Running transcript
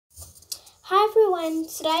Hi everyone,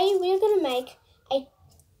 today we're going to make a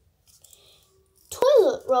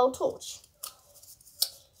toilet roll torch.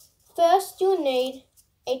 First you'll need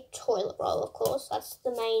a toilet roll, of course, that's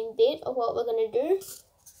the main bit of what we're going to do.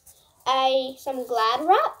 Some Glad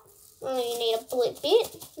wrap, you need a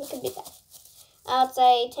bit, look at that. I'd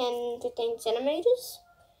say 10-15 centimeters,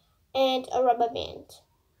 and a rubber band,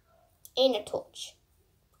 and a torch,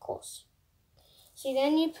 of course. So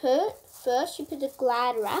then you put the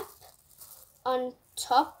Glad wrap on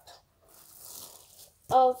top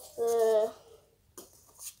of the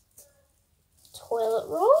toilet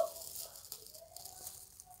roll,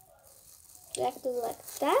 exactly like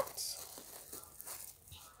that.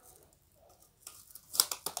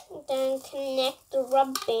 And then connect the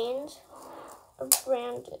rubber band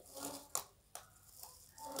around it.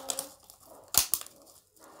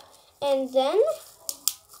 And then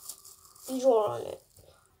you draw on it.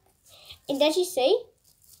 And as you see,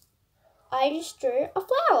 I just drew a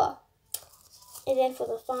flower. And then for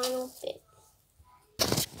the final bit.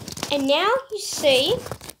 And now you see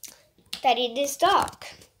that it is dark,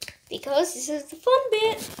 because this is the fun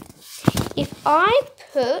bit. If I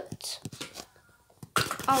put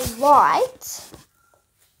a light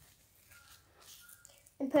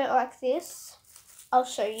and put it like this, I'll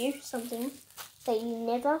show you something that you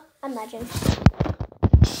never imagined.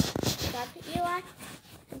 So I put your light,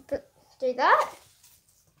 do that,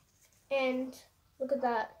 and look at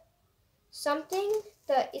that. Something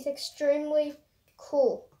that is extremely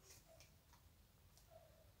cool.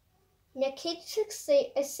 Now keep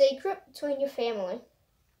a secret between your family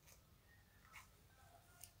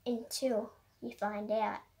until you find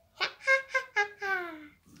out.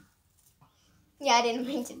 Yeah, I didn't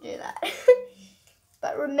mean to do that.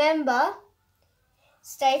 But remember,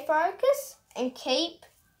 stay focused and keep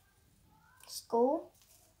school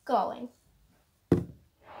going.